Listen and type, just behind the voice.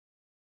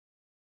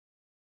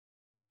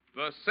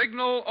The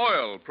Signal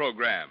Oil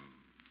Program.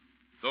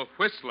 The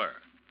Whistler.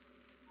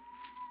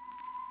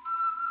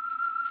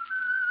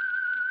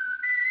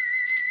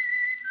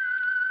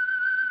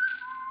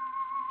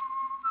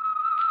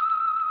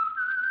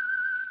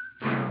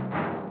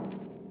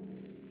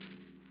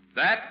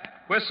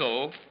 That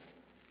whistle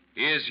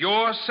is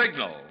your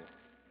signal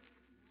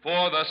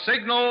for the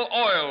Signal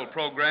Oil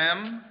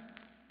Program,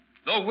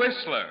 The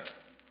Whistler.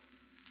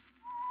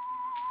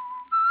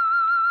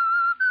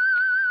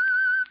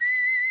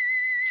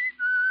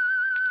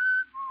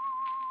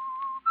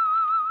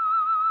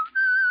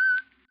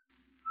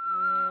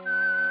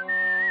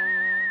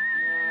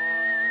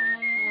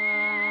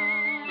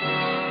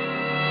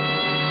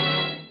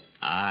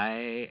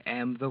 I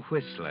am the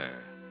Whistler,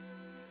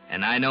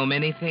 and I know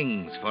many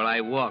things, for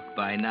I walk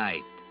by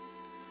night.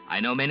 I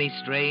know many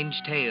strange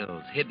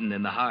tales hidden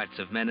in the hearts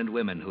of men and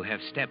women who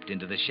have stepped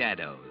into the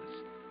shadows.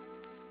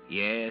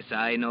 Yes,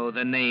 I know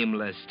the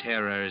nameless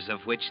terrors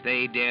of which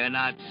they dare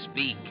not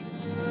speak.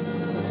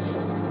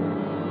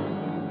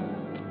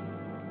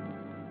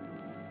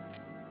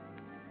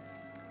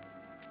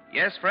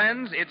 Yes,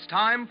 friends, it's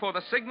time for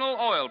the Signal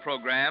Oil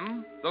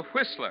Program, The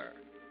Whistler.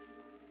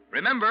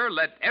 Remember,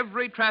 let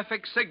every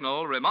traffic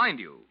signal remind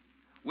you.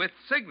 With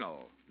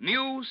Signal,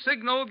 new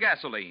Signal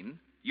gasoline,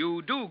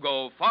 you do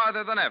go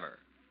farther than ever.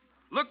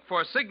 Look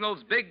for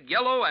Signal's big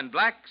yellow and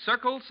black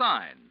circle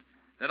sign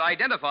that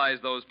identifies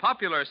those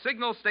popular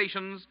signal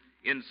stations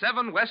in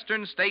 7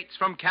 western states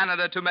from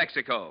Canada to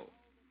Mexico.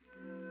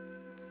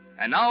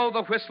 And now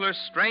the Whistler's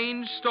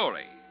strange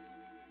story,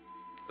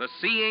 The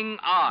Seeing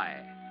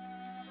Eye.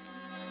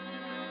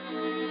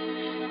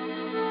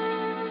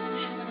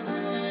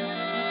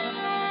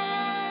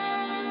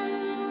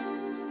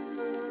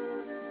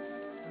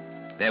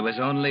 There was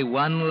only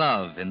one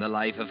love in the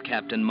life of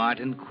Captain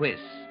Martin Quiss.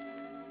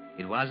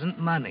 It wasn't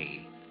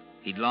money.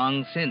 He'd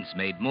long since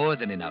made more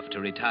than enough to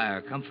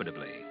retire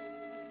comfortably.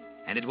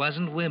 And it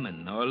wasn't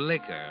women or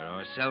liquor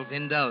or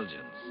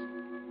self-indulgence.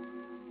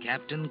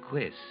 Captain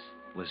Quiss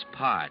was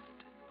part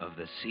of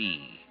the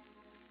sea.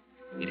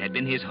 It had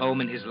been his home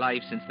and his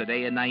life since the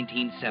day in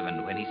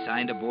 1907 when he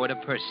signed aboard a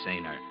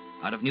purse-seiner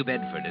out of New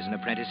Bedford as an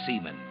apprentice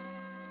seaman.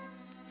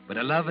 But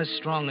a love as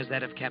strong as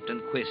that of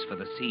Captain Quiss for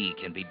the sea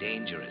can be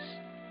dangerous.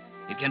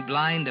 It can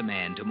blind a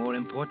man to more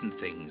important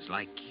things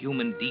like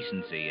human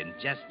decency and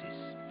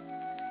justice.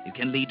 It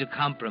can lead to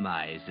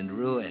compromise and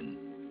ruin.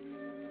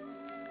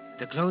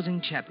 The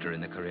closing chapter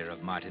in the career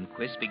of Martin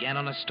Quiss began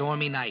on a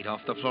stormy night off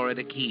the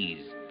Florida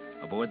Keys,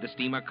 aboard the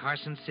steamer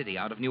Carson City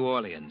out of New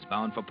Orleans,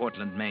 bound for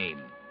Portland,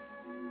 Maine.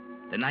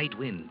 The night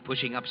wind,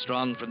 pushing up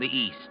strong from the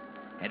east,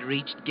 had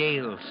reached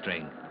gale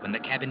strength when the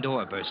cabin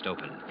door burst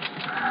open.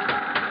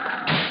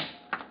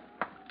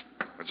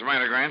 What's the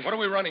matter, Grant? What are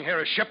we running here,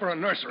 a ship or a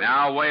nursery?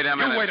 Now, wait a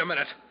minute. You wait a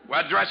minute.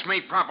 Well, address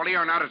me properly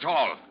or not at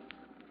all.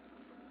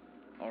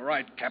 All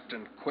right,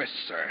 Captain Quiss,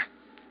 sir.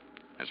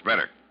 That's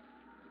better.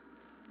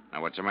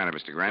 Now, what's the matter,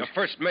 Mr. Grant? The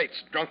first mate's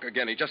drunk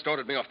again. He just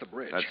ordered me off the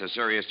bridge. That's a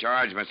serious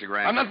charge, Mr.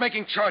 Grant. I'm not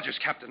making charges,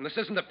 Captain. This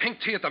isn't the pink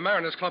tea at the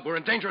Mariners Club. We're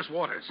in dangerous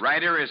waters.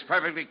 Ryder is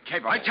perfectly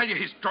capable. I tell you,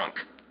 he's drunk.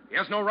 He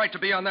has no right to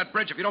be on that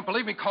bridge. If you don't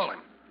believe me, call him.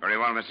 Very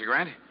well, Mr.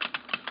 Grant.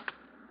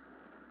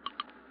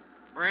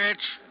 Bridge.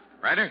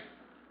 Ryder?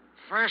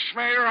 First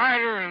mate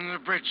Ryder in the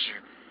bridge,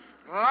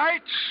 sir.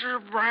 Lights are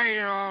bright,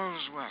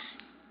 all's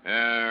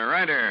well.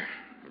 Ryder,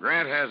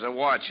 Grant has a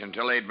watch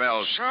until 8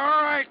 bells. It's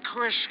all right,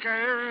 Quiss.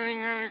 Got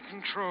everything under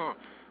control.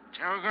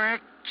 Tell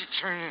Grant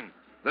to turn in.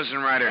 Listen,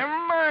 Ryder.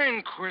 Never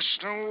mind, Quiss.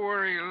 Don't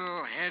worry,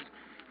 little head.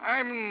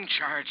 I'm in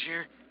charge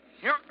here.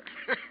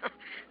 Yep.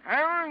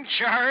 I'm in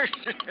charge.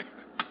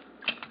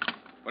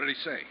 What did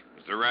he say?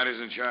 Mr.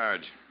 Ryder's in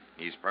charge.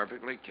 He's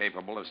perfectly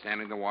capable of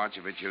standing the watch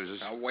if he chooses.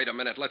 Now, wait a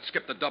minute. Let's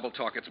skip the double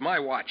talk. It's my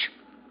watch.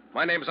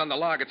 My name's on the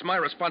log. It's my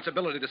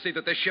responsibility to see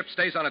that this ship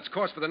stays on its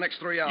course for the next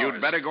 3 hours.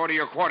 You'd better go to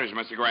your quarters,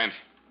 Mr. Grant.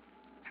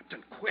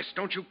 Captain Quiss,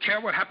 don't you care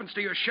what happens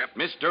to your ship?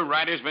 Mr.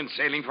 Ryder's been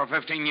sailing for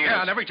 15 years.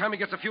 Yeah, and every time he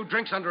gets a few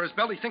drinks under his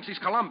belt, he thinks he's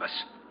Columbus.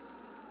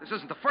 This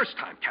isn't the first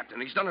time, Captain.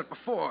 He's done it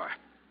before.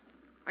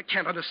 I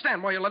can't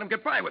understand why you let him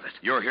get by with it.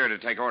 You're here to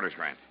take orders,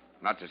 Grant,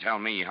 not to tell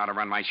me how to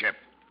run my ship.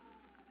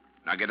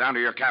 Now get down to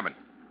your cabin.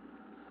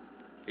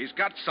 He's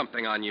got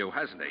something on you,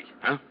 hasn't he?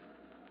 Huh?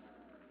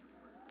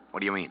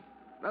 What do you mean?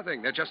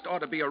 Nothing. There just ought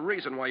to be a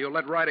reason why you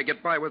let Ryder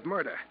get by with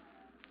murder.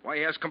 Why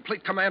he has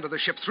complete command of the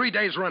ship 3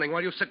 days running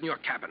while you sit in your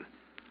cabin.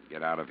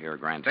 Get out of here,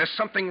 Grant. There's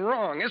something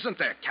wrong, isn't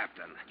there,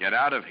 Captain? Get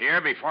out of here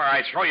before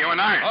I throw you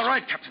an iron. All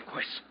right, Captain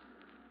Quiss.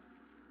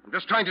 I'm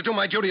just trying to do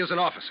my duty as an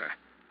officer.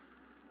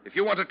 If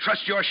you want to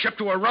trust your ship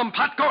to a rum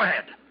pot, go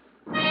ahead.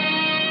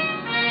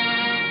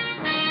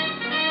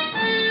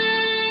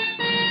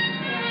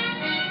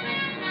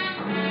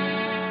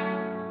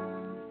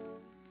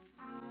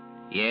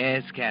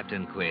 Yes,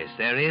 Captain Quiss,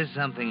 there is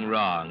something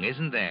wrong,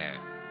 isn't there?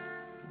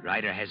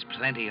 Ryder has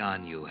plenty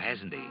on you,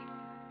 hasn't he?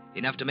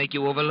 Enough to make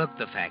you overlook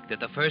the fact that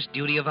the first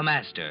duty of a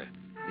master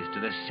is to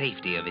the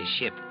safety of his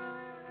ship.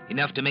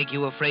 Enough to make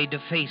you afraid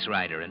to face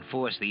Ryder and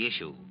force the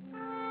issue.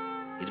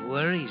 It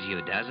worries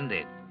you, doesn't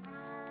it?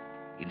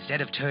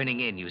 Instead of turning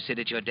in, you sit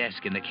at your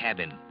desk in the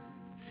cabin,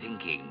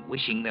 thinking,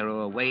 wishing there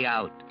were a way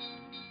out.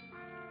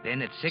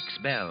 Then at 6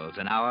 bells,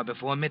 an hour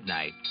before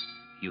midnight,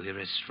 you hear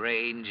a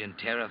strange and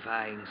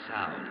terrifying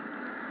sound.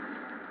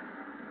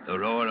 The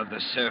roar of the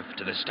surf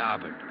to the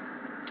starboard.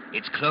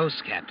 It's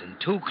close, Captain,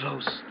 too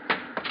close.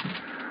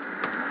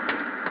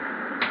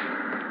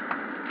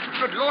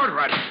 Good Lord,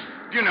 Ryder.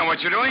 Do you know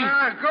what you're doing?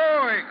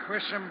 Go away,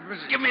 Quiz. I'm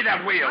busy. Give me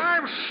that wheel.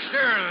 I'm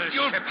sure of this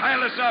You'll ship.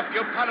 pile us up.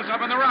 You'll pile us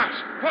up on the rocks.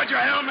 Put your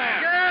helm,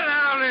 man. Get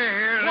out of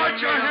here. Put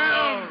Leave your me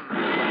helm.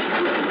 alone.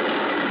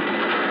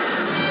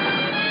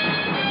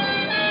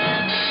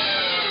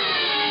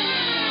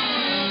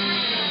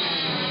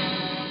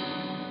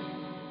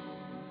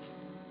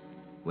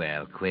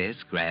 Well, Quiz,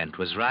 Grant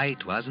was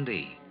right, wasn't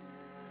he?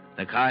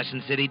 The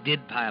Carson City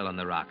did pile on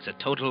the rocks, a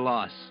total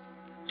loss.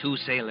 2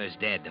 sailors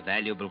dead, a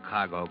valuable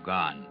cargo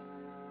gone.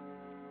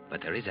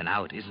 But there is an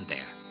out, isn't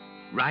there?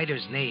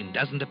 Ryder's name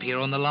doesn't appear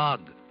on the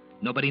log.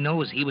 Nobody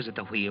knows he was at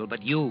the wheel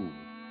but you.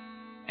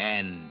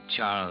 And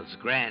Charles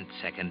Grant,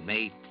 second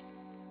mate.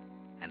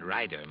 And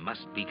Ryder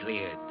must be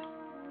cleared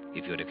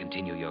if you're to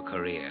continue your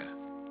career.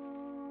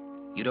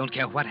 You don't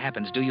care what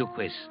happens, do you,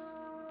 Quiz?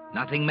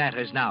 Nothing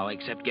matters now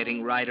except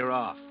getting Ryder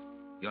off.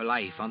 Your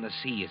life on the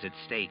sea is at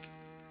stake.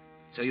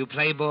 So you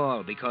play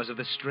ball because of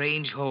the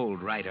strange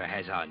hold Ryder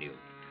has on you.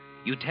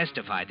 You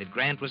testify that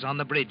Grant was on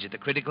the bridge at the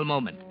critical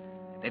moment,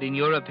 that in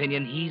your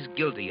opinion he's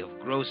guilty of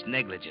gross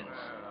negligence.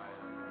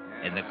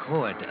 And the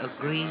court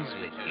agrees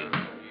with you.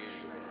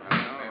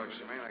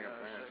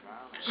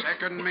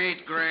 Second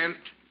mate Grant,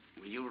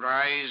 will you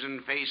rise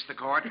and face the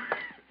court?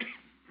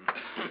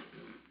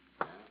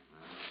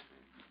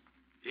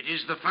 It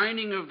is the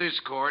finding of this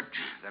court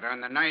that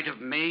on the night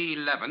of May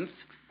 11th,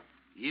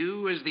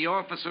 you, as the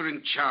officer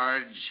in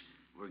charge,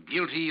 were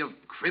guilty of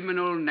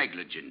criminal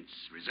negligence,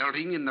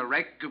 resulting in the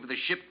wreck of the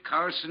ship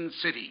Carson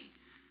City,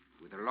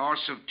 with the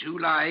loss of 2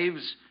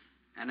 lives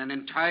and an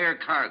entire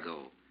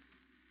cargo.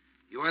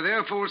 You are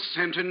therefore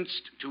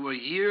sentenced to a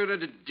year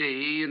and a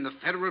day in the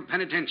federal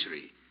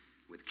penitentiary,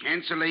 with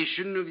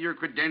cancellation of your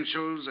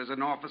credentials as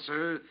an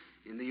officer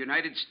in the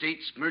United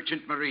States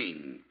Merchant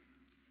Marine.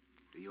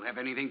 Do you have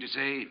anything to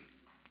say?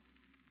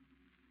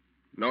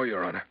 No,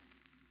 Your Honor.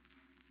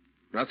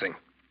 Nothing.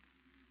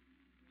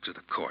 To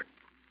the court.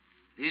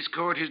 This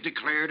court is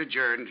declared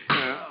adjourned.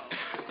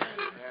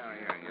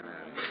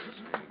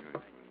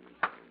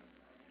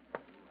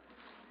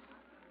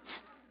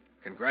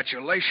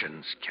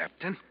 Congratulations,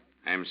 Captain.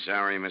 I'm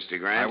sorry, Mr.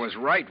 Grant. I was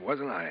right,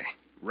 wasn't I?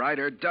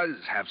 Ryder does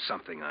have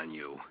something on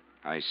you.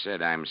 I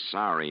said I'm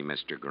sorry,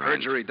 Mr. Grant.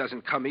 Perjury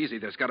doesn't come easy.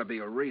 There's got to be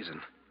a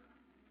reason.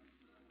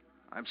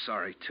 I'm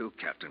sorry, too,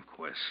 Captain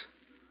Quiz.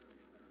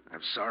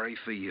 I'm sorry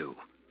for you.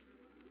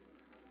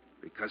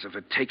 Because if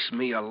it takes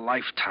me a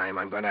lifetime,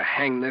 I'm going to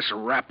hang this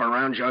wrap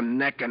around your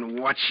neck and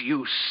watch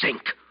you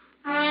sink.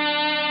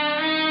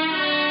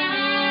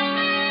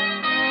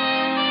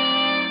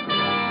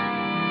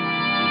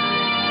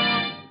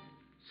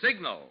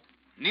 Signal.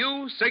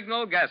 New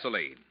Signal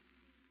gasoline.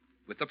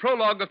 With the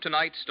prologue of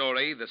tonight's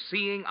story, The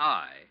Seeing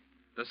Eye,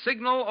 the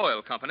Signal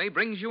Oil Company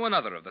brings you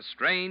another of the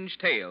strange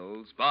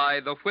tales by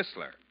The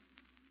Whistler.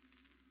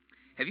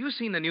 Have you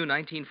seen the new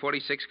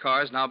 1946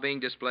 cars now being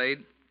displayed?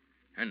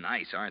 They're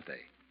nice, aren't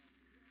they?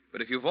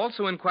 But if you've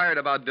also inquired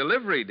about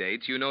delivery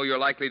dates, you know you're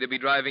likely to be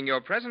driving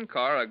your present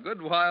car a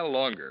good while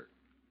longer.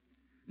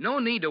 No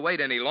need to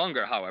wait any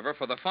longer, however,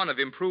 for the fun of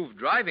improved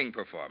driving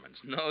performance.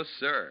 No,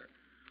 sir.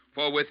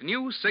 For with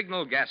new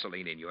Signal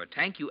gasoline in your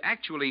tank, you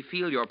actually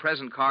feel your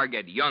present car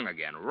get young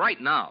again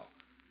right now.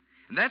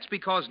 And that's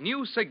because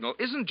new Signal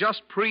isn't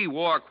just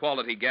pre-war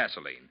quality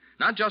gasoline,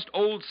 not just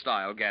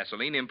old-style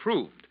gasoline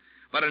improved,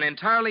 but an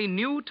entirely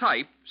new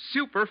type,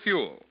 super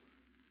fuel.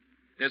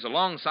 There's a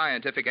long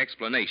scientific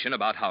explanation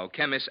about how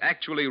chemists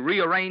actually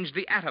rearranged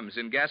the atoms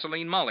in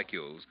gasoline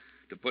molecules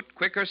to put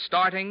quicker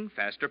starting,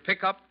 faster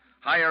pickup,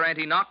 higher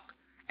anti-knock,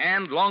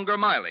 and longer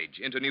mileage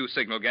into new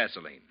Signal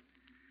gasoline.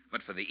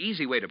 But for the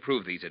easy way to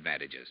prove these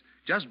advantages,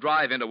 just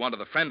drive into one of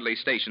the friendly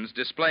stations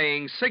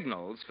displaying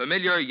Signal's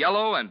familiar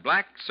yellow and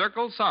black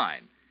circle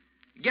sign.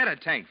 Get a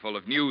tank full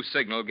of new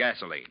Signal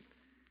gasoline.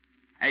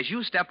 As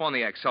you step on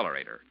the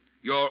accelerator,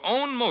 your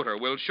own motor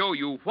will show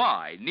you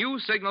why new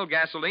Signal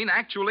gasoline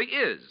actually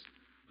is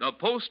the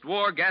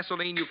post-war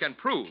gasoline you can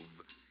prove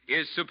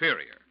is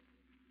superior.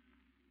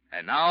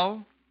 And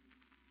now,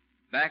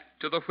 back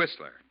to the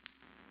Whistler.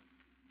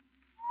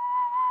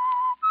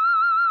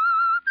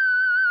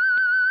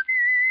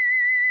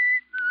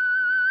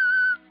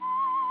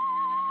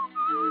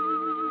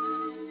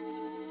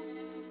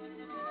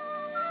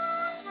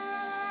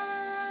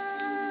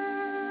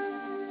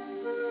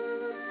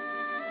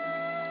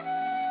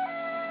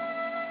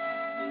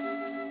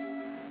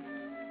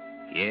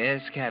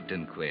 Yes,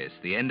 Captain Quiz,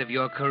 the end of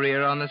your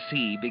career on the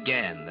sea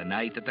began the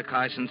night that the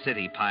Carson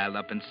City piled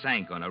up and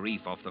sank on a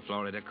reef off the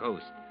Florida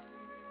coast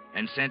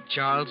and sent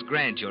Charles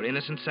Grant, your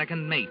innocent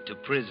second mate, to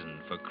prison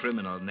for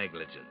criminal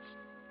negligence.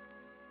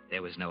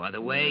 There was no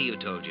other way, you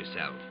told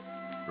yourself.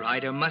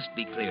 Ryder must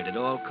be cleared at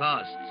all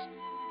costs.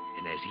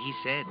 And as he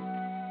said,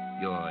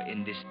 You're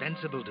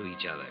indispensable to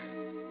each other.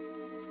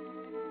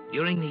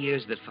 During the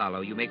years that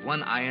follow, you make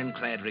one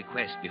ironclad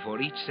request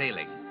before each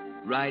sailing.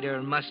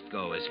 Ryder must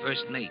go as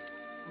first mate.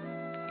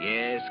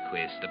 Yes,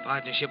 Quiss, the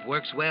partnership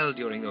works well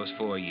during those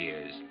 4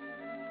 years.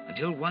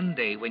 Until one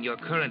day when your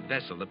current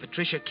vessel, the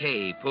Patricia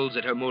Kay, pulls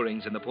at her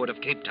moorings in the port of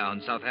Cape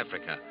Town, South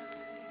Africa,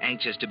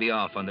 anxious to be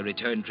off on the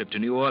return trip to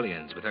New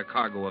Orleans with her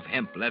cargo of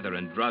hemp, leather,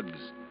 and drugs.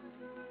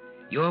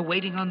 You're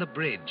waiting on the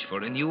bridge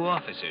for a new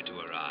officer to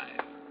arrive.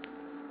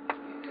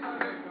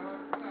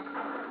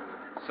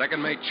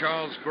 Second Mate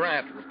Charles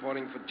Grant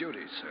reporting for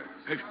duty,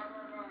 sir.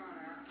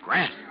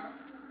 Grant,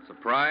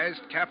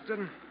 Surprised,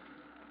 Captain?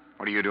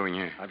 what are you doing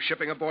here? I'm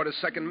shipping aboard as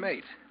second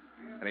mate.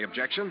 Any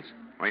objections?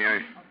 Well,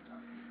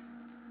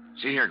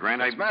 see here,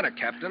 Grant, What's the matter,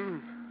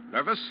 Captain?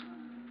 Nervous?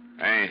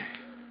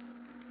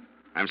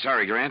 I'm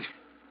sorry, Grant.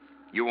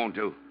 You won't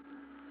do.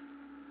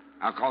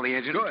 I'll call the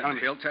agent. Good. And tell him...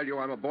 He'll tell you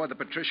I'm aboard the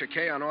Patricia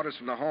Kay on orders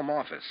from the Home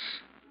Office.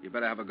 You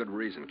better have a good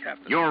reason,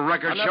 Captain. Your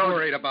record I'm not shows...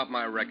 worried about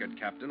my record,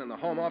 Captain, and the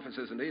Home Office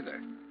isn't either.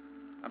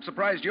 I'm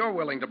surprised you're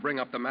willing to bring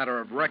up the matter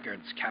of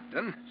records,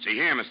 Captain. See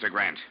here, Mr.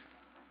 Grant.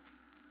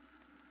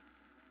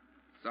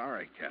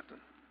 Sorry, Captain.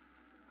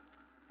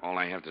 All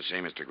I have to say,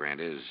 Mr. Grant,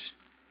 is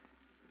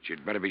that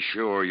you'd better be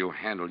sure you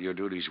handle your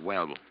duties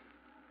well.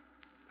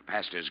 The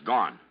past is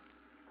gone.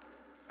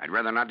 I'd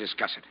rather not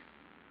discuss it.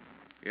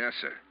 Yes,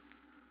 sir.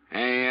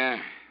 Hey,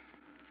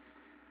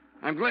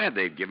 I'm glad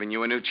they've given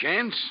you a new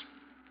chance.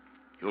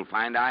 You'll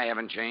find I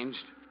haven't changed.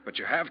 But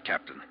you have,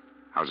 Captain.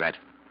 How's that?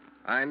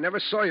 I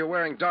never saw you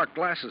wearing dark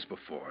glasses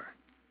before.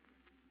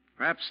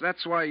 Perhaps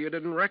that's why you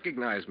didn't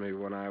recognize me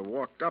when I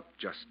walked up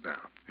just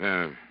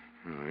now.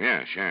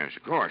 Yes,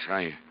 of course.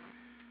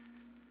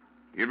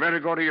 You'd better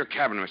go to your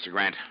cabin, Mr.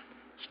 Grant.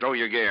 Stow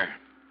your gear.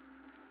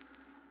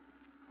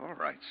 All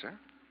right, sir.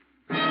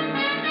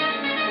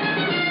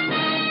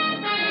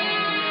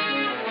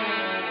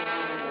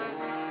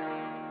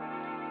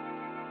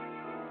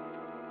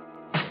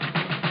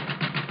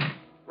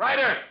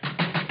 Ryder!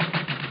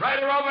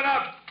 Ryder, open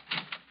up!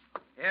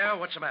 Yeah,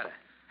 what's the matter?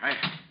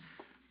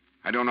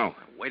 I don't know.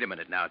 Wait a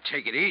minute now.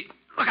 Take it easy.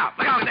 Look out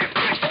there.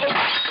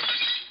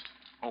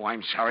 Oh,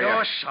 I'm sorry.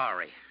 You're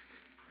sorry.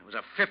 It was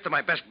a fifth of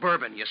my best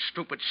bourbon, you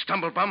stupid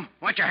stumblebum.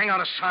 Why'd you hang out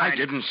a sign? I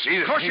didn't see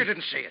it. Of course you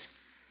didn't see it.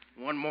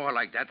 One more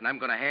like that, and I'm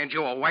going to hand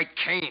you a white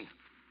cane.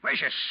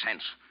 Where's your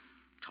sense?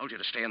 Told you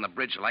to stay on the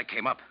bridge till I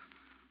came up.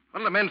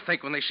 What'll the men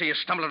think when they see you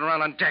stumbling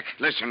around on deck?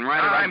 Listen,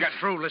 Ryder, I'm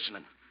through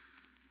listening.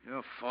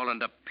 You're falling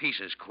to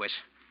pieces, Quiss.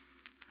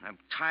 I'm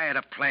tired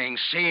of playing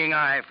seeing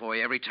eye for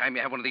you every time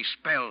you have one of these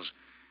spells.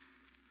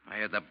 If I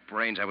had the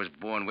brains I was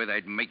born with,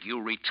 I'd make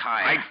you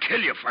retire. I'd kill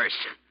you first.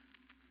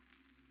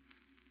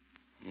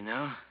 You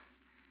know,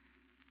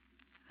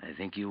 I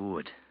think you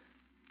would.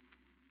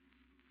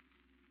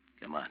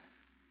 Come on.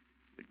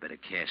 We'd better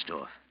cast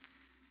off.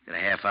 Got a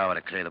half hour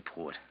to clear the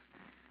port.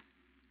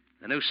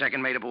 The new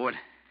second mate aboard?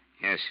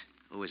 Yes.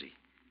 Who is he?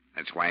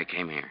 That's why I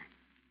came here.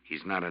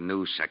 He's not a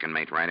new second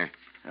mate, Ryder.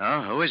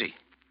 Oh, who is he?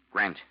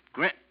 Grant.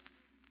 Grant?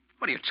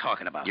 What are you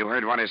talking about? You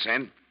heard what I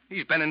said?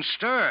 He's been in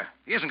stir.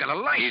 He hasn't got a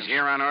license. He's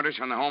here on orders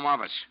from the Home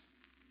Office.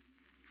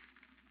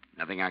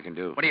 Nothing I can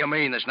do. What do you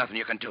mean there's nothing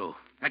you can do?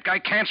 That guy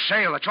can't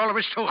sail. That's all there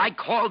is to it. I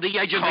called the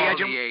agent. Call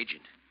the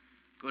agent.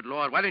 Good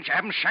Lord, why didn't you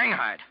have him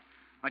shanghaied?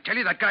 I tell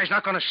you, that guy's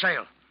not going to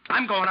sail.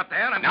 I'm going up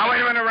there, and I'm... Now,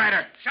 wait a minute,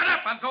 Ryder. Shut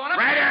up, I'm going up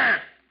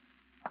Ryder!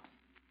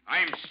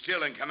 I'm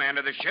still in command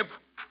of the ship,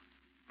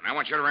 and I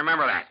want you to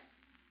remember that.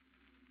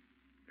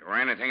 If there were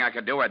anything I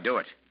could do, I'd do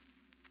it.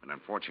 But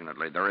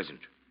unfortunately, there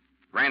isn't.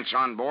 Grant's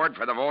on board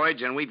for the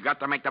voyage, and we've got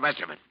to make the best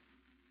of it.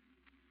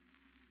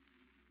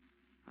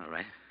 All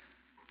right.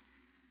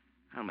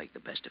 I'll make the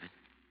best of it.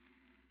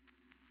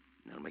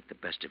 And I'll make the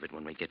best of it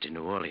when we get to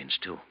New Orleans,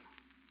 too.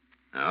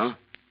 Oh?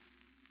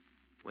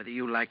 Whether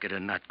you like it or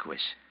not,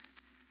 Quiss,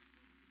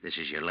 this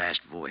is your last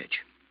voyage.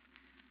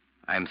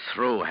 I'm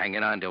through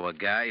hanging on to a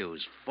guy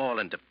who's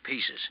fallen to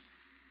pieces.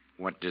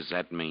 What does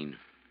that mean?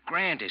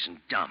 Grant isn't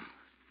dumb,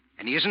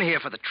 and he isn't here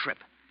for the trip.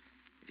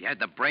 If you had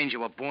the brains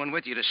you were born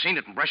with, you'd have seen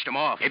it and brushed him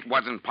off. It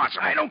wasn't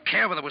possible. I don't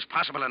care whether it was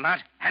possible or not.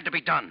 Had to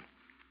be done.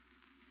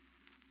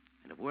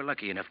 And if we're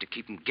lucky enough to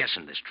keep him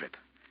guessing this trip,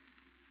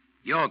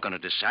 you're going to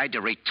decide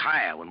to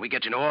retire when we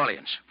get to New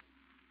Orleans.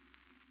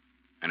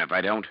 And if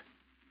I don't?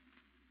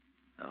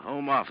 The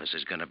Home Office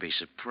is going to be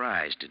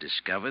surprised to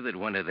discover that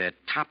one of their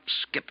top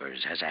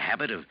skippers has a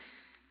habit of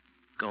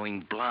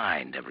going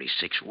blind every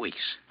 6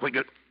 weeks. Wait,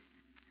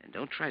 And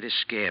don't try to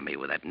scare me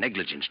with that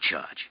negligence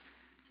charge.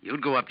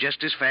 You'd go up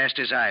just as fast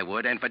as I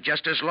would, and for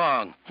just as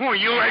long. Who are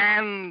you?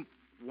 And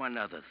one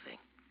other thing.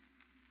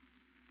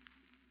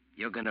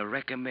 You're going to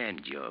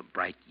recommend your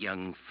bright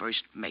young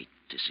first mate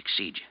to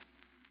succeed you.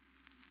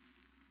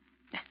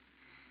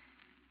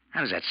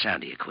 How does that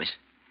sound to you, Quiss?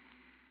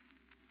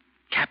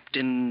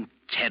 Captain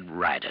Ted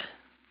Ryder.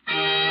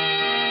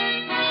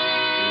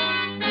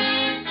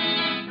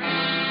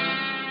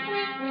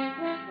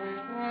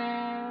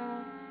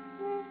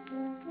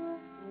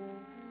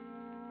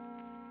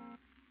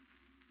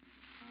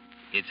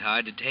 It's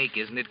hard to take,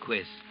 isn't it,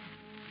 Quiss?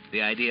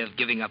 The idea of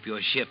giving up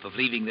your ship, of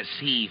leaving the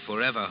sea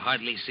forever,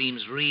 hardly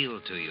seems real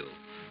to you.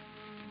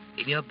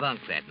 In your bunk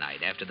that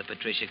night, after the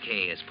Patricia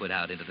K has put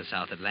out into the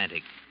South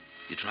Atlantic,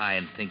 you try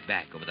and think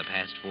back over the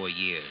past 4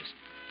 years.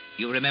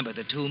 You remember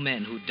the 2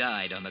 men who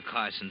died on the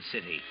Carson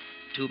City.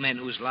 2 men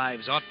whose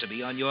lives ought to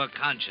be on your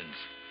conscience.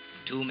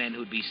 2 men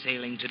who'd be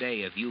sailing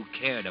today if you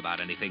cared about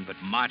anything but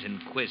Martin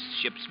Quist,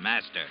 ship's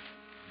master.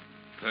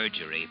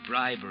 Perjury,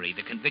 bribery,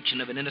 the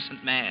conviction of an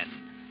innocent man.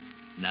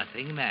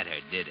 Nothing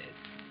mattered, did it?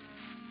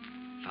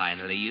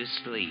 Finally, you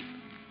sleep,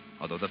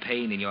 although the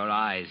pain in your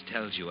eyes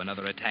tells you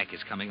another attack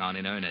is coming on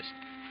in earnest.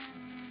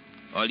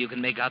 All you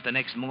can make out the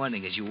next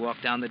morning as you walk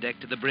down the deck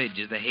to the bridge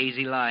is the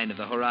hazy line of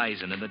the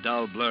horizon and the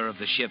dull blur of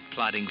the ship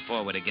plodding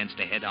forward against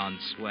a head-on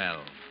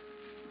swell.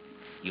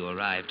 You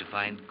arrive to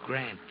find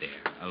Grant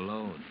there,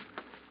 alone.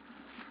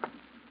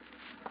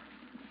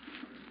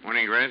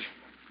 Morning, Grant.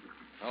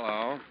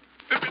 Hello.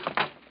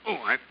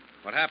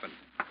 What happened?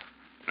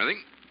 Nothing.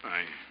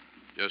 I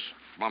just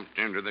bumped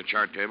into the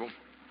chart table.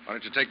 Why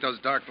don't you take those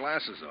dark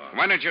glasses off?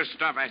 Why don't you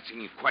stop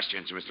asking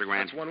questions, Mr.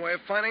 Grant? That's one way of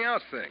finding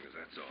out things,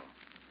 that's all.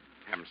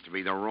 Happens to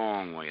be the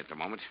wrong way at the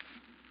moment.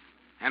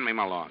 Hand me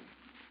my log.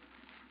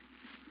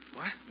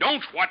 What?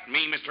 Don't what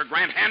me, Mr.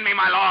 Grant. Hand me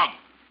my log.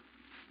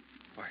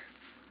 Why,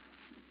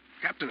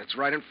 Captain, it's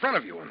right in front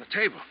of you on the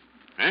table.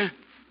 Huh?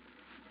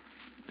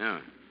 Oh.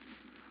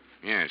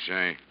 Yes,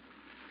 I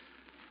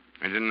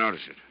didn't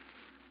notice it.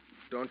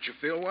 Don't you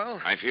feel well?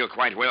 I feel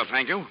quite well,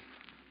 thank you.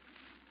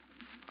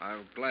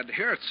 I'm glad to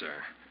hear it, sir.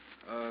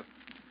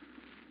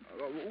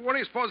 What do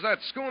you suppose that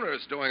schooner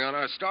is doing on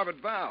our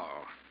starboard bow?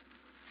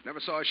 Never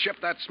saw a ship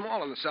that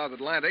small in the South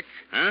Atlantic.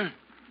 Huh?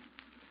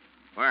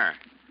 Where?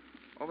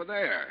 Over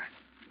there.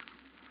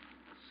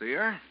 See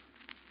her?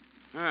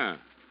 Huh.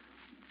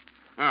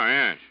 Oh,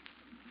 yes.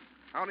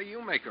 How do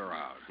you make her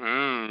out?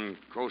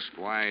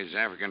 Coastwise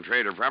African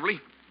trader,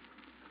 probably.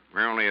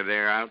 We're only a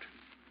day out.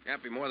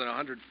 Can't be more than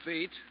 100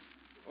 feet.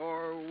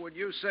 Or would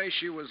you say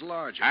she was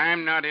larger?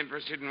 I'm not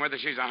interested in whether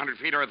she's 100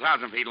 feet or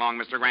 1,000 feet long,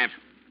 Mr. Grant.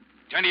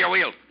 Turn to your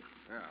wheel.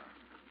 Yeah.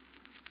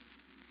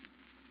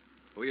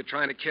 Who are you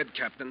trying to kid,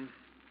 Captain?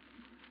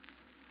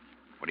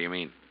 What do you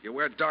mean? You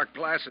wear dark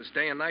glasses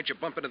day and night. You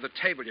bump into the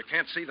table. You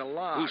can't see the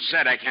log. Who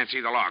said I can't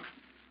see the log?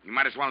 You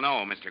might as well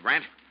know, Mr.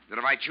 Grant, that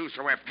if I choose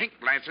to wear pink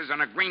glasses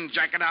and a green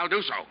jacket, I'll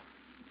do so.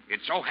 It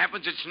so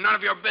happens it's none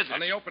of your business. On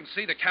the open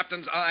sea, the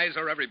captain's eyes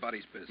are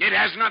everybody's business. It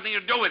has nothing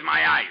to do with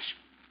my eyes.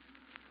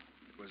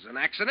 It was an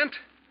accident?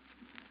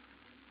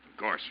 Of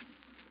course.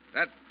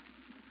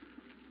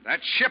 That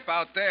ship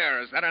out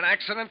there, is that an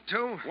accident,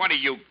 too? What are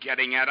you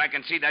getting at? I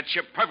can see that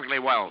ship perfectly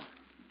well.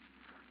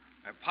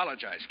 I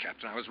apologize,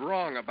 Captain. I was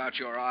wrong about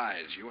your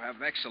eyes. You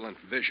have excellent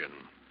vision.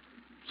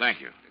 Thank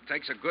you. It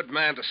takes a good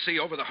man to see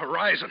over the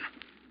horizon.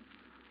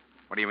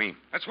 What do you mean?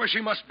 That's where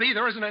she must be.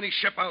 There isn't any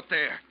ship out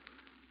there.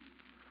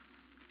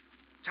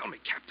 Tell me,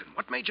 Captain,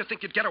 what made you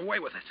think you'd get away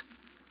with it?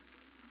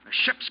 A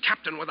ship's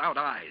captain without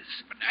eyes.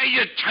 But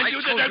I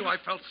told you I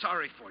felt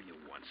sorry for you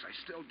once. I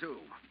still do.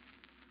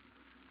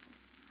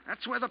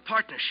 That's where the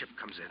partnership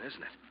comes in,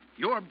 isn't it?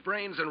 Your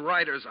brains and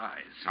Ryder's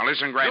eyes. Now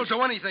listen, Grant. You'll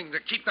do anything to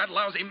keep that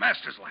lousy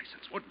master's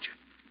license, wouldn't you?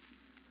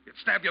 You'd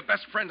stab your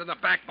best friend in the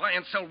back, buy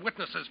and sell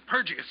witnesses,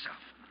 perjure yourself.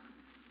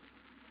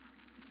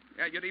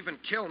 Yeah, you'd even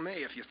kill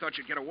me if you thought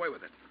you'd get away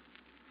with it.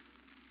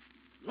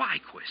 Why,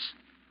 Quiz?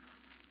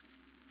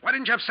 Why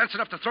didn't you have sense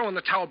enough to throw in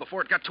the towel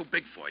before it got too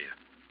big for you?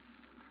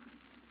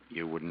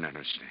 You wouldn't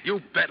understand.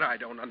 You bet I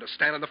don't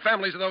understand, and the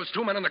families of those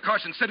 2 men in the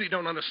Carson City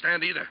don't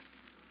understand either.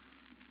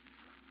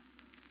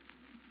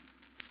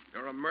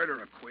 You're a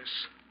murderer, Quiz.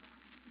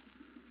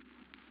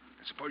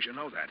 I suppose you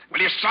know that. Will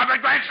you stop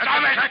it, Grant?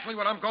 Stop That's it! exactly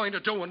what I'm going to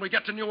do. When we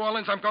get to New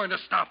Orleans, I'm going to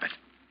stop it.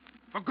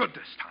 For good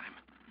this time.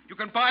 You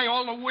can buy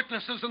all the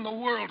witnesses in the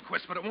world,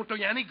 Quiz, but it won't do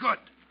you any good.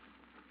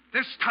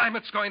 This time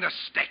it's going to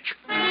stick.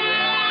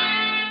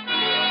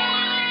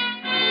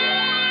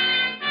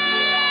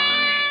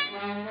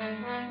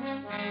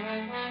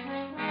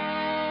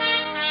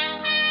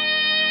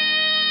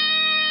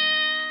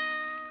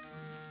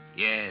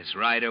 Yes,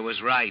 Ryder was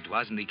right,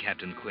 wasn't he,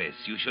 Captain Quiz?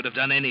 You should have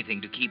done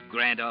anything to keep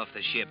Grant off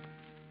the ship.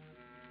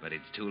 But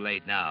it's too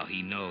late now.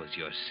 He knows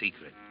your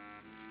secret.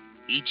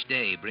 Each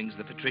day brings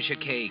the Patricia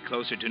K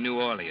closer to New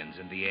Orleans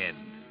in the end.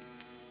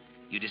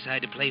 You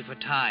decide to play for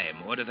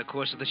time, order the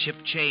course of the ship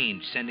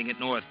change, sending it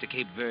north to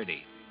Cape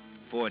Verde,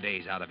 4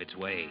 days out of its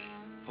way,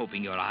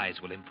 hoping your eyes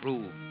will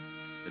improve,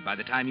 that by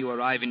the time you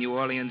arrive in New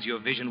Orleans, your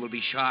vision will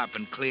be sharp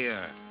and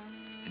clear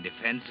and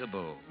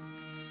defensible.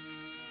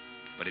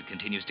 But it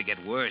continues to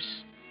get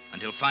worse,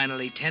 until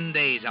finally, 10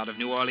 days out of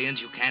New Orleans,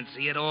 you can't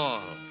see at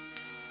all.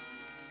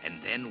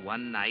 And then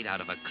one night,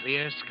 out of a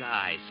clear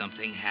sky,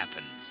 something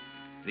happens.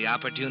 The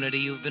opportunity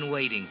you've been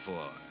waiting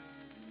for.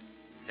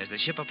 As the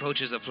ship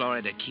approaches the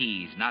Florida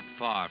Keys, not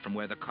far from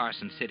where the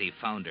Carson City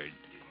foundered,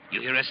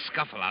 you hear a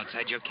scuffle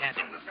outside your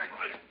cabin.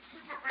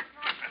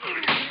 All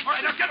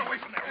right, now get away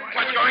from there.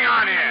 What's going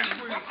on here?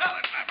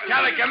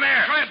 Kelly, come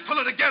here. Try and pull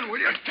it again, will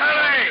you?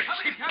 Kelly!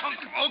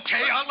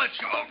 Okay, I'll let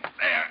you go.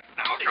 There.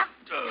 Now.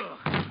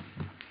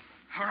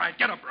 All right,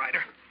 get up,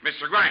 Ryder.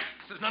 Mr. Grant.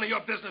 none of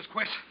your business,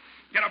 Quist.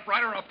 Get up,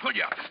 Ryder, or I'll pull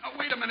you up. Oh,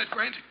 wait a minute,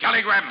 Grant.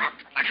 Kelly, grab me.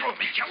 Let go of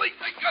me, Kelly.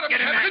 I got him,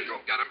 Get in Captain.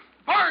 there. Get him.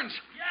 Barnes.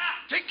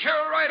 Yeah. Take care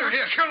of Ryder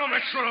here. Kill him,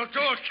 that's what I'll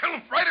do. Kill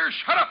him. Ryder,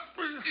 shut up.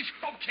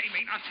 Okay,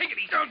 mate. Now take it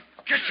easy. Don't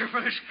get you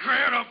for this,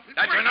 Grant.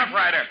 That's enough,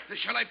 Ryder.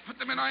 Shall I put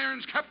them in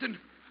irons, Captain?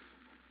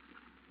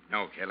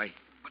 No, Kelly.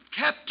 But,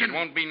 Captain. It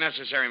won't be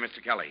necessary,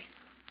 Mr. Kelly.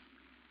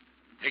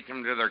 Take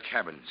them to their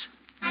cabins.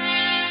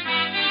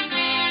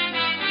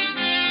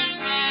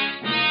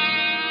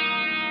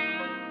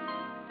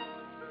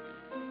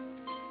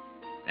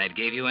 That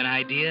gave you an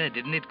idea,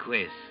 didn't it,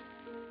 Quiz?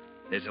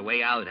 There's a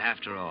way out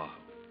after all.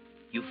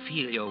 You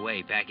feel your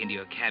way back into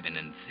your cabin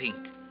and think.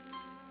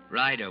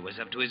 Ryder was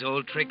up to his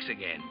old tricks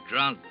again,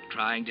 drunk,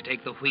 trying to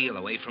take the wheel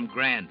away from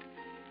Grant.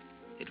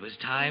 It was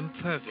timed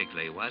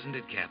perfectly, wasn't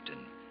it, Captain?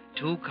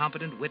 2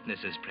 competent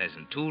witnesses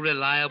present, 2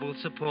 reliable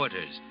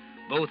supporters,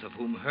 both of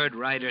whom heard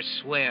Ryder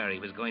swear he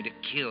was going to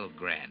kill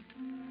Grant.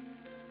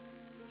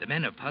 The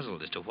men are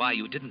puzzled as to why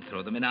you didn't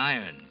throw them in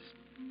irons.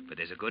 But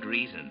there's a good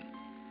reason.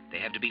 They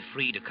have to be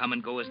free to come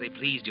and go as they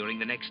please during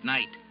the next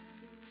night.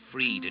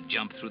 Free to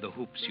jump through the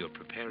hoops you're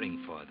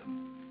preparing for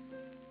them.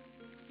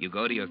 You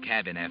go to your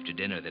cabin after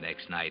dinner the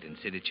next night and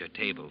sit at your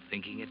table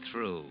thinking it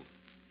through.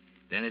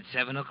 Then at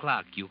 7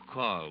 o'clock, you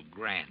call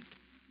Grant.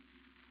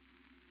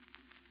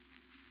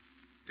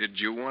 Did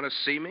you want to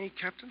see me,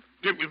 Captain?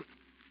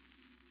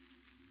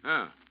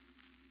 Oh,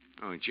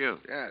 it's you.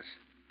 Yes.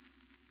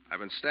 I've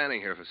been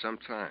standing here for some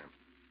time.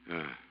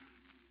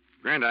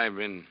 Grant, I've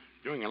been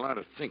doing a lot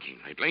of thinking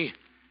lately.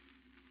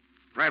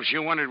 Perhaps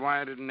you wondered why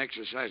I didn't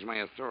exercise my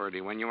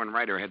authority when you and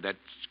Ryder had that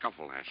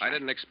scuffle last night. I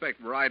didn't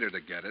expect Ryder to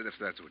get it, if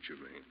that's what you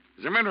mean.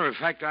 As a matter of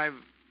fact, I've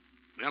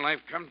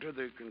come to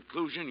the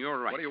conclusion you're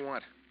right. What do you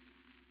want?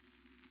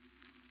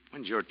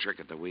 When's your trick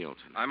at the wheel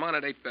tonight? I'm on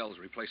at 8 bells,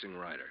 replacing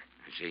Ryder.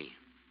 I see.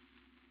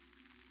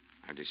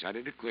 I've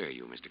decided to clear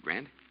you, Mr.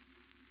 Grant.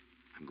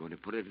 I'm going to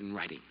put it in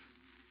writing.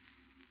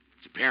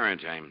 It's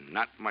apparent I'm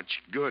not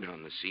much good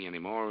on the sea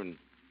anymore, and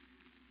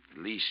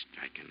at least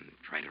I can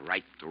try to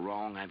right the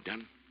wrong I've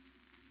done.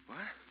 What?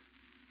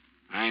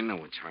 I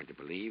know it's hard to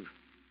believe,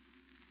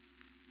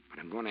 but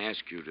I'm going to ask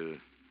you to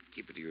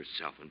keep it to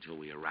yourself until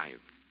we arrive.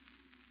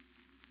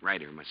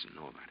 Ryder mustn't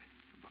know about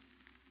it.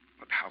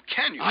 But how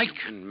can you? I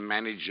can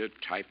manage a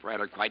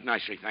typewriter quite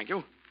nicely, thank you.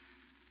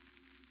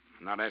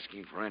 I'm not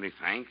asking for any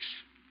thanks.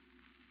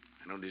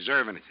 I don't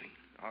deserve anything.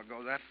 I'll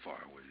go that far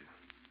with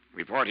you.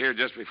 Report here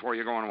just before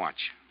you go on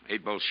watch.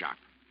 8 Bull sharp.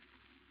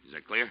 Is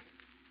that clear?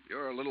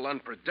 You're a little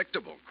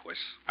unpredictable, Quiz.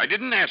 I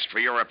didn't ask for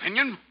your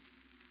opinion.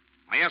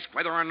 I asked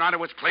whether or not it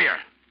was clear.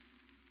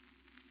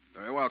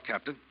 Very well,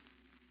 Captain.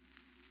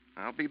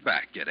 I'll be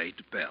back at 8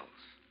 bells.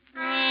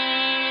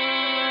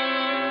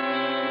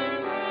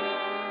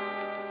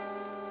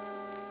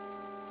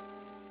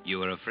 You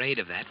were afraid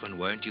of that one,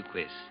 weren't you,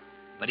 Quiz?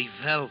 But he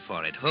fell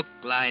for it, hook,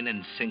 line,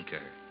 and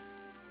sinker.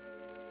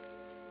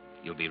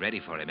 You'll be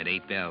ready for him at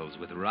 8 bells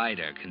with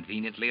Ryder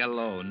conveniently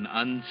alone,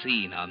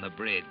 unseen on the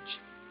bridge.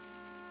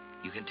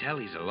 You can tell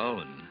he's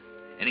alone.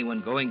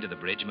 Anyone going to the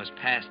bridge must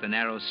pass the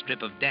narrow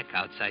strip of deck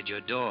outside your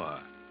door.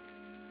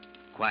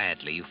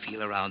 Quietly, you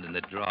feel around in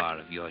the drawer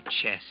of your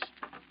chest.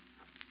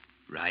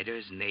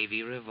 Ryder's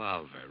Navy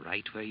revolver,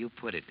 right where you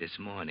put it this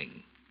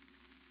morning.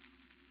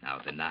 Now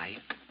the knife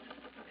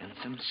and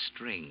some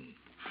string.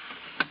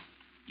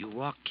 You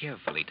walk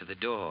carefully to the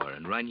door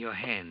and run your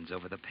hands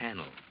over the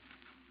panel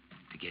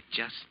to get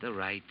just the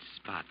right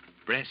spot,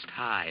 breast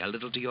high, a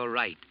little to your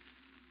right,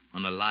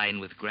 on a line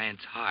with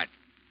Grant's heart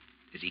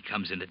as he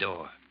comes in the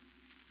door.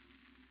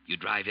 You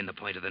drive in the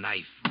point of the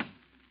knife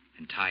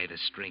and tie the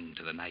string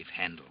to the knife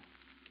handle.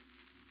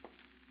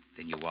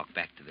 Then you walk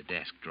back to the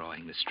desk,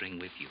 drawing the string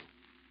with you.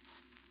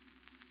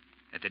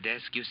 At the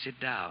desk, you sit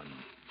down.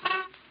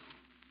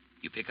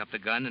 You pick up the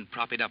gun and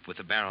prop it up with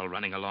the barrel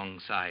running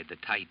alongside the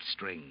tight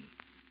string.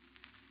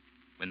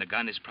 When the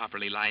gun is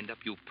properly lined up,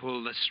 you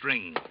pull the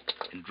string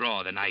and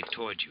draw the knife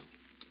toward you.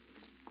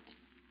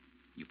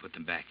 You put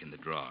them back in the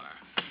drawer.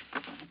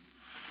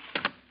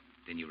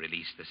 Then you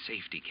release the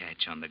safety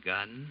catch on the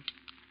gun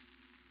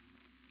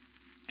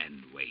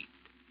and wait.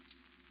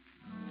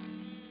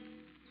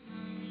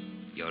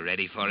 You're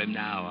ready for him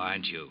now,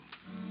 aren't you?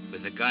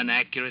 With the gun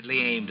accurately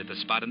aimed at the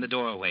spot in the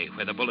doorway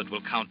where the bullet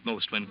will count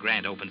most when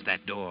Grant opens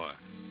that door.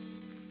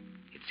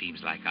 It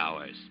seems like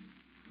hours.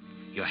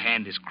 Your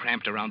hand is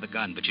cramped around the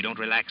gun, but you don't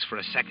relax for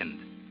a second.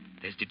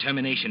 There's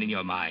determination in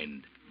your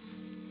mind.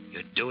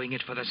 You're doing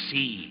it for the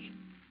sea,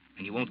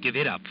 and you won't give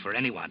it up for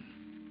anyone.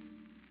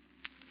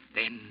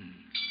 Then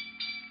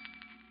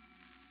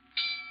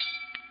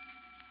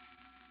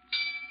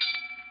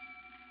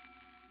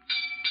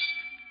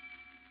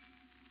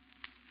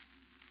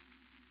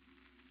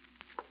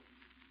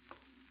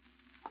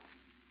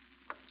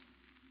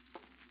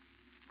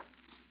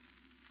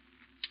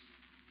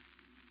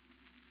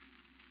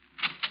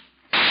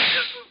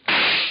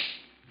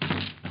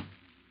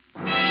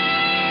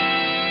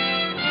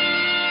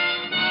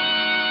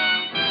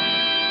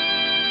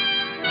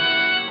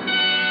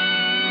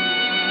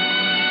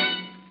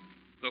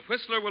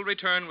Whistler will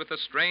return with the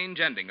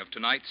strange ending of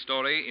tonight's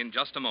story in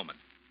just a moment.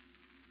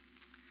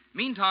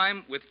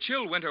 Meantime, with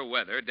chill winter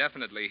weather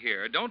definitely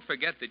here, don't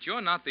forget that you're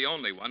not the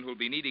only one who'll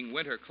be needing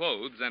winter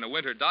clothes and a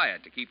winter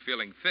diet to keep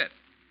feeling fit.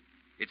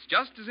 It's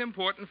just as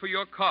important for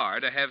your car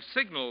to have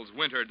Signal's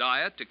winter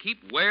diet to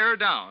keep wear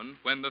down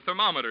when the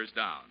thermometer's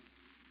down.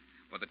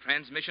 For the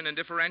transmission and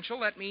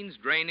differential, that means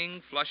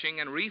draining, flushing,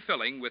 and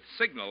refilling with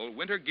Signal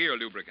winter gear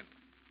lubricant.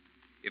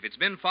 If it's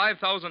been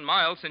 5,000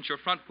 miles since your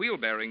front wheel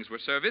bearings were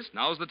serviced,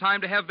 now's the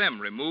time to have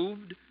them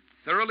removed,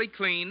 thoroughly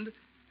cleaned,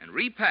 and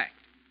repacked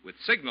with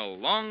Signal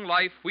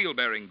long-life wheel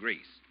bearing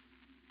grease.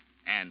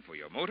 And for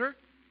your motor,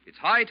 it's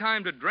high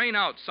time to drain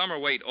out summer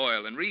weight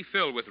oil and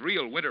refill with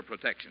real winter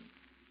protection.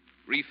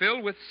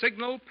 Refill with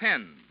Signal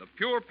Pen, the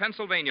pure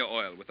Pennsylvania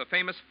oil with the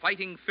famous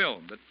fighting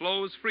film that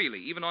flows freely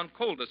even on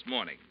coldest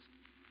mornings.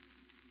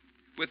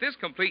 With this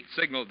complete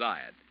Signal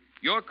diet,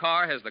 your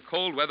car has the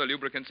cold weather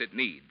lubricants it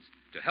needs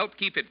to help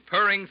keep it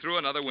purring through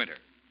another winter.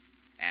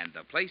 And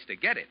the place to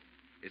get it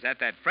is at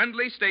that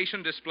friendly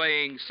station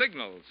displaying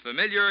Signal's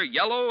familiar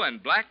yellow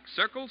and black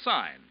circle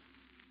sign.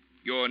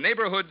 Your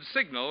neighborhood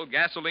Signal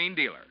gasoline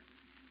dealer.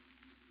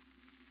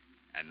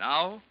 And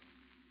now,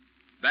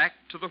 back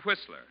to the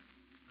Whistler.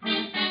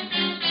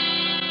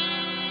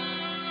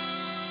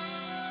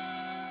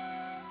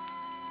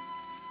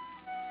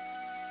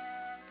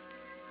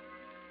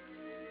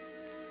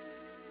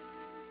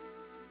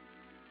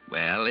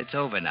 Well, it's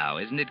over now,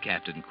 isn't it,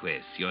 Captain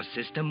Quiss? Your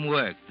system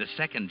worked. The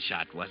second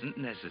shot wasn't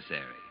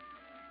necessary.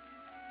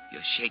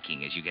 You're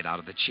shaking as you get out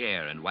of the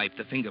chair and wipe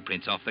the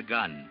fingerprints off the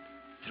gun,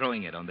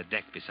 throwing it on the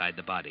deck beside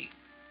the body.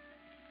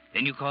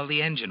 Then you call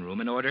the engine room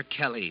and order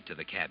Kelly to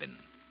the cabin.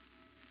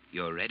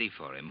 You're ready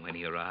for him when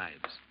he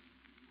arrives.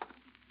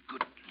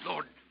 Good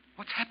Lord,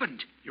 what's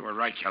happened? You were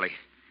right, Kelly.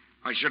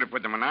 I should have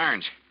put them in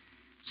irons.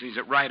 Seems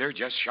that Ryder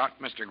just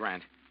shot Mr.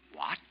 Grant.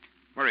 What?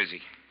 Where is he?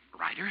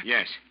 Ryder?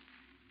 Yes.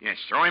 Yes,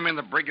 throw him in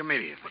the brig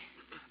immediately.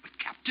 But,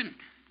 Captain,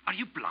 are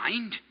you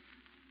blind?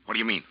 What do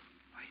you mean?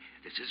 Why,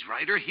 this is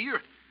Ryder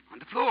here, on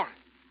the floor.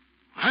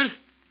 What?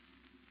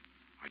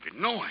 I didn't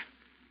know it.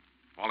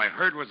 All I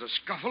heard was a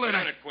scuffle and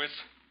Get on it, Quiss.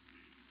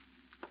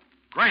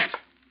 Grant!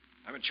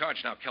 I'm in charge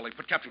now, Kelly.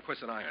 Put Captain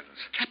Quiss in irons.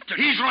 Captain!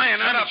 He's lying.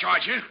 Shut I'm up. in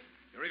charge here.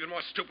 You're even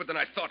more stupid than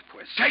I thought,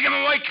 Quiss. Take him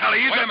away,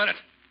 Kelly. Wait a minute.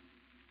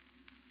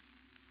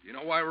 You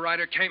know why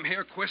Ryder came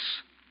here, Quiss?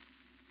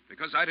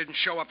 Because I didn't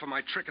show up for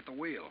my trick at the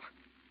wheel.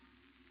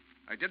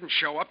 I didn't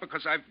show up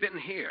because I've been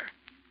here,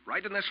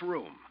 right in this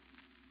room,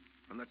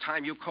 from the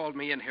time you called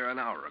me in here an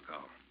hour ago.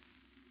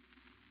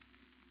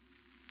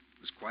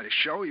 It was quite a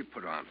show you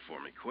put on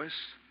for me, Quiss.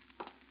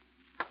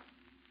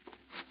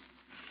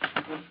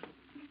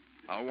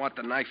 I'll want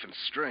the knife and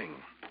string.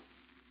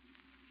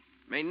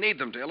 May need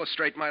them to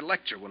illustrate my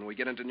lecture when we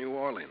get into New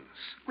Orleans.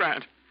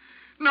 Grant.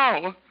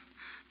 No. No!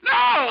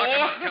 Knock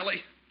him out,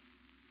 Kelly.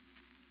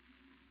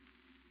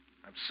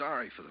 I'm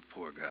sorry for the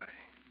poor guy.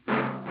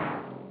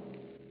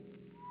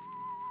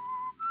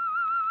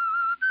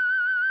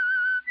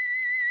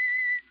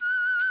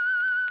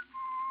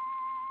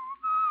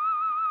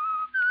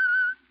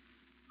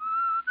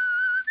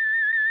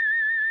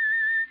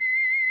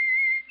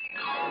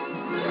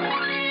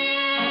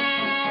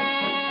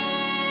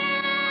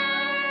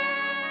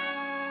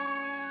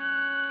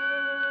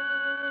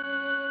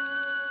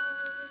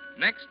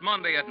 Next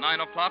Monday at 9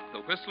 o'clock,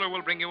 The Whistler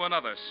will bring you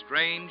another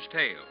strange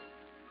tale.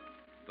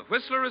 The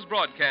Whistler is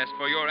broadcast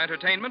for your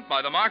entertainment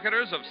by the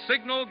marketers of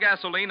Signal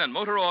gasoline and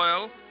motor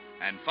oil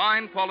and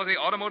fine quality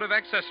automotive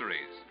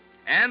accessories,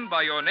 and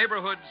by your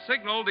neighborhood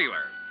Signal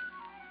dealer.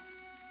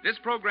 This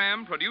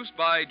program, produced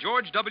by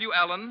George W.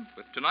 Allen,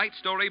 with tonight's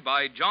story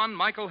by John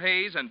Michael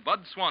Hayes and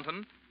Bud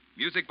Swanton,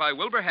 music by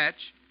Wilbur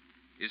Hatch,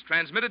 is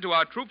transmitted to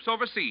our troops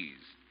overseas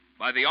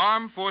by the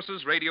Armed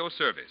Forces Radio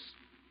Service.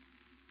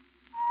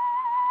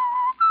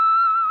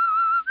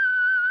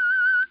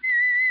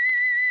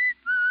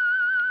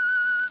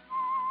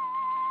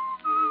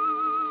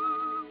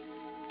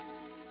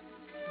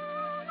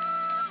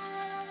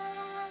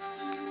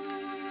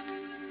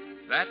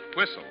 That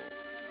whistle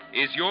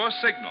is your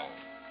signal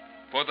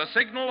for the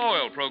Signal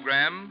Oil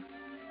program,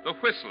 The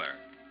Whistler.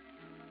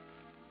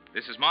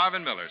 This is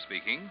Marvin Miller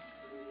speaking,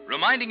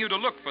 reminding you to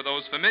look for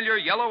those familiar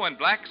yellow and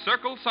black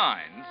circle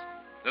signs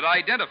that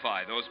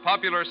identify those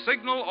popular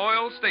Signal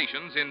Oil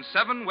stations in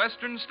 7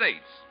 western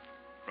states,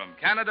 from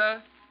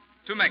Canada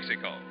to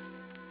Mexico.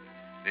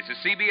 This is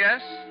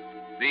CBS,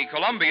 the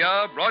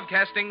Columbia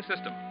Broadcasting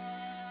System.